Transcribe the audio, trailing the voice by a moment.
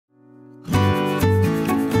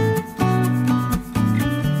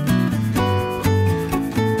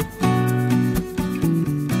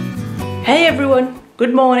Hey everyone,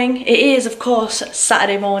 good morning. It is of course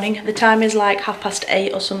Saturday morning. The time is like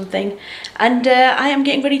 8:30 or something, and I am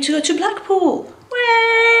getting ready to go to Blackpool.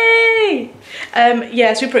 Way!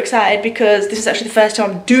 Yeah, super excited because this is actually the first time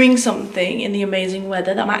I'm doing something in the amazing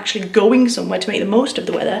weather, that I'm actually going somewhere to make the most of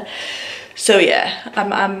the weather. So yeah,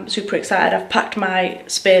 I'm super excited. I've packed my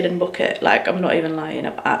spade and bucket, like I'm not even lying,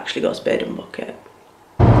 I've actually got a spade and bucket.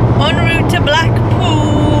 En route to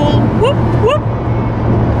Blackpool! Whoop whoop!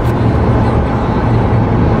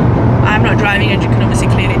 I'm not driving, as you can obviously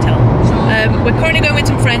clearly tell. We're currently going with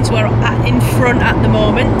some friends who are in front at the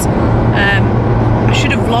moment. I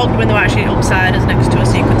should have vlogged when they were actually upside us next to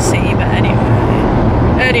us so you could see, but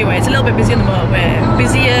anyway, it's a little bit busy on the motorway.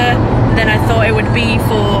 Busier than I thought it would be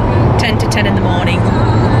for 10 to 10 in the morning.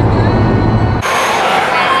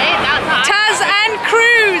 Taz and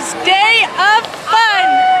Cruise, day of fun!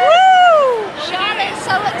 Woo! Charlotte's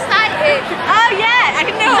so excited. Oh yeah, I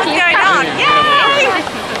can know what's going on. Yay!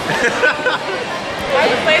 Why are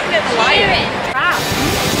we waving at the lion?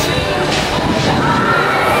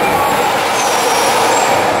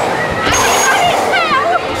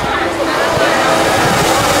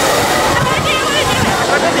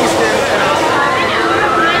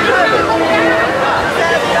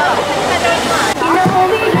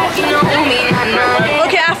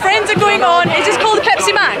 Okay, our friends are going on. Is this called the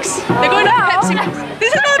Pepsi Max? They're going on the Pepsi Max.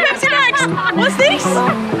 This is called the Pepsi Max. What's this?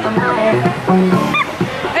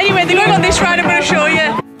 Anyway, they're going on this ride. I'm going to show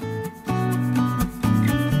you.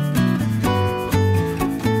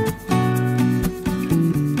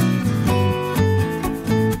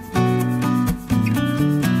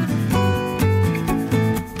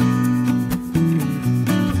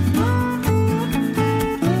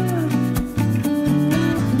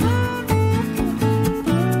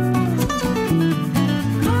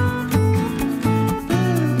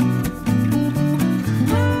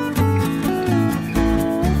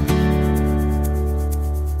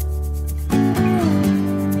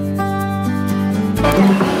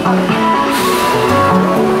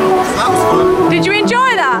 Did you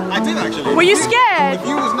enjoy that? I did actually. Were you scared? The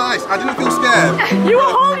view was nice. I didn't feel scared. You were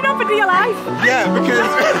holding on for dear life. Yeah, because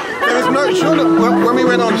there was no. Shauna, when we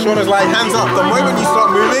went on, Shauna's like, hands up. The moment you start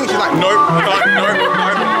moving, she's like, nope, nope.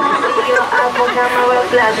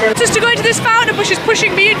 Just to go into this fountain, but she's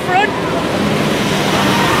pushing me in front.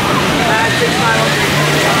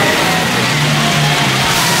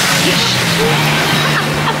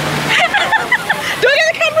 Don't get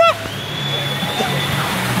the camera!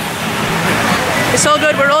 It's all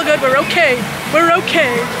good, we're all good, we're okay. We're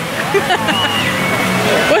okay.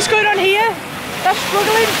 What's going on here? That's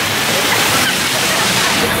struggling.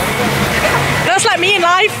 That's like me in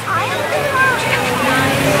life.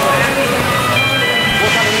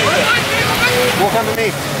 Walk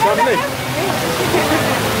underneath. Go underneath.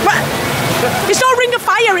 What? It's not ring of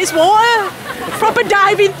fire, it's water. Proper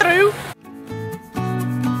diving through.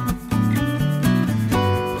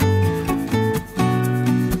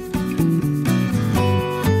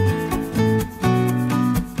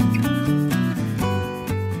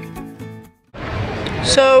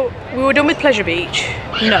 So we were done with Pleasure Beach.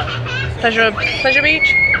 No, Pleasure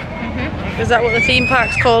Beach. Is that what the theme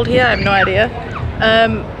park's called here? I have no idea.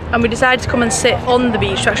 And we decided to come and sit on the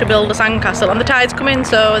beach to actually build a sandcastle. And the tide's come in,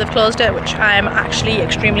 so they've closed it, which I'm actually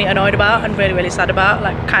extremely annoyed about and really, really sad about.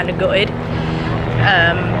 Like, kind of gutted.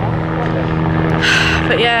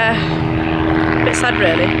 But yeah, a bit sad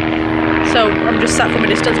really. So I'm just sat from a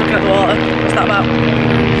distance looking at the water. What's that about?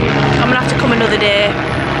 I'm gonna have to come another day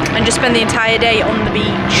and just spend the entire day on the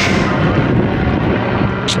beach.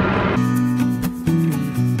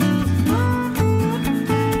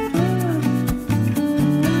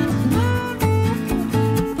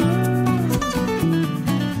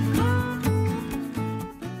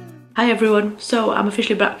 Hi everyone, so I'm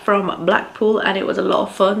officially back from Blackpool and it was a lot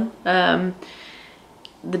of fun.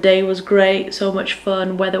 The day was great, so much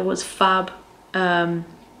fun, weather was fab. I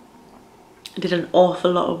did an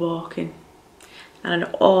awful lot of walking and an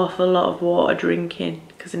awful lot of water drinking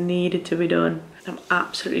because it needed to be done. I'm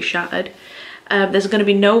absolutely shattered. There's going to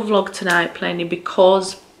be no vlog tonight plainly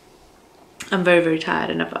because I'm very, very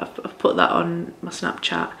tired, and I've put that on my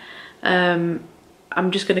Snapchat.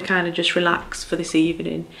 I'm just going to kind of just relax for this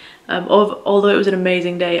evening. Although it was an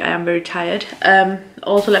amazing day, I am very tired.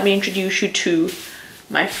 Also, let me introduce you to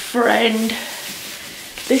my friend.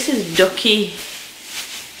 This is Ducky.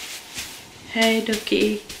 Hey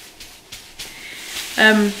Ducky.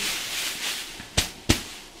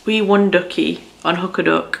 We won Ducky on Hook a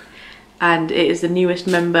Duck, and it is the newest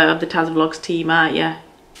member of the Taz Vlogs team, aren't ya?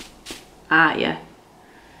 Aren't ya?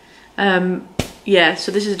 Yeah,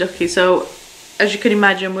 so this is Ducky. So as you can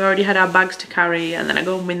imagine, we already had our bags to carry, and then I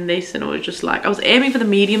go and win this, and it was just like, I was aiming for the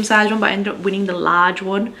medium-sized one, but I ended up winning the large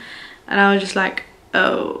one, and I was just like,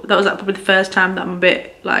 oh, that was like probably the first time that I'm a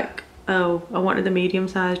bit like, oh, I wanted the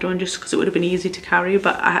medium-sized one just because it would have been easy to carry,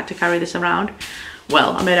 but I had to carry this around.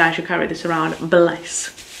 Well, I made I should carry this around,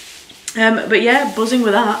 bless. But yeah, buzzing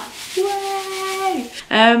with that.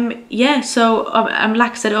 Yeah, so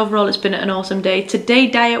like I said, overall it's been an awesome day. Today,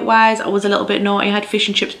 diet wise, I was a little bit naughty. I had fish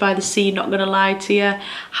and chips by the sea, not gonna lie to you.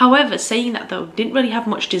 However, saying that though, didn't really have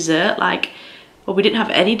much dessert, like, well, we didn't have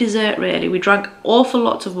any dessert really. We drank awful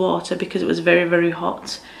lots of water because it was very, very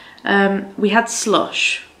hot. We had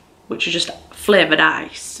slush, which is just flavoured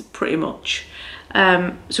ice, pretty much.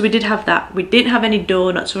 So we did have that. We didn't have any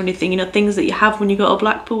donuts or anything, you know, things that you have when you go to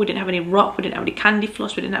Blackpool. We didn't have any rock, we didn't have any candy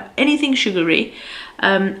floss, we didn't have anything sugary,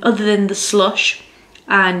 other than the slush,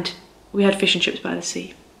 and we had fish and chips by the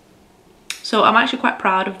sea. So I'm actually quite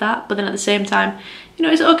proud of that, but then at the same time, you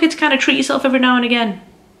know, it's okay to kind of treat yourself every now and again.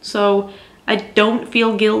 So I don't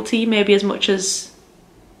feel guilty maybe as much as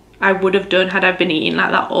I would have done had I been eating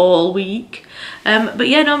like that all week. But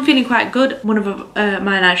yeah, no, I'm feeling quite good. One of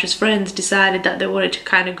my and Aisha's friends decided that they wanted to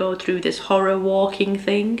kind of go through this horror walking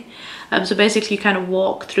thing. So basically you kind of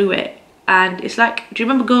walk through it, and it's like, do you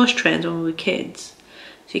remember ghost trains when we were kids?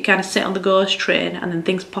 So you kind of sit on the ghost train and then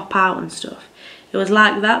things pop out and stuff. It was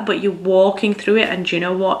like that, but you're walking through it, and do you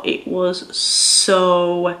know what? It was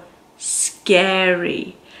so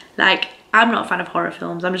scary. Like, I'm not a fan of horror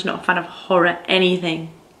films. I'm just not a fan of horror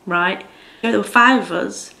anything, right? There were 5 of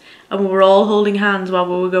us, and we were all holding hands while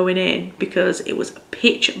we were going in because it was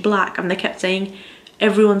pitch black, and they kept saying,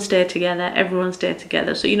 everyone stay together, everyone stay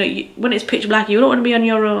together. So, you know, when it's pitch black, you don't want to be on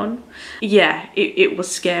your own. Yeah, it was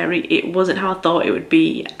scary. It wasn't how I thought it would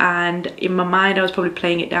be, and in my mind I was probably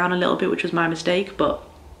playing it down a little bit, which was my mistake, but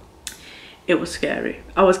it was scary.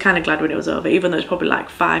 I was kind of glad when it was over, even though it was probably like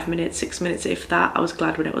 5 minutes, 6 minutes, if that. I was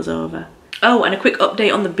glad when it was over. Oh, and a quick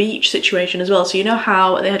update on the beach situation as well. So you know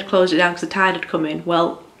how they had closed it down because the tide had come in?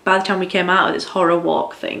 Well, by the time we came out of this horror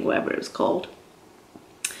walk thing, whatever it was called,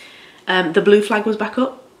 the blue flag was back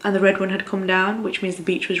up and the red one had come down, which means the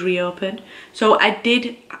beach was reopened. So I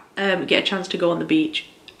did get a chance to go on the beach.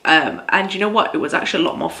 And you know what? It was actually a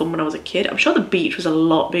lot more fun when I was a kid. I'm sure the beach was a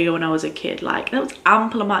lot bigger when I was a kid. Like, there was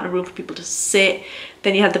ample amount of room for people to sit.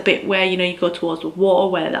 Then you had the bit where, you know, you go towards the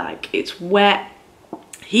water where like it's wet.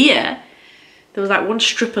 Here, there was like one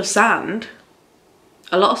strip of sand,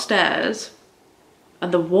 a lot of stairs,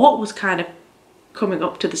 and the water was kind of coming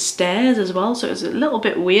up to the stairs as well. So it was a little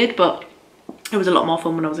bit weird, but it was a lot more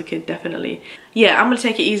fun when I was a kid, definitely. Yeah, I'm gonna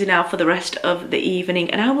take it easy now for the rest of the evening,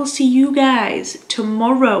 and I will see you guys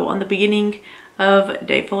tomorrow on the beginning of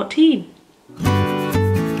day 14.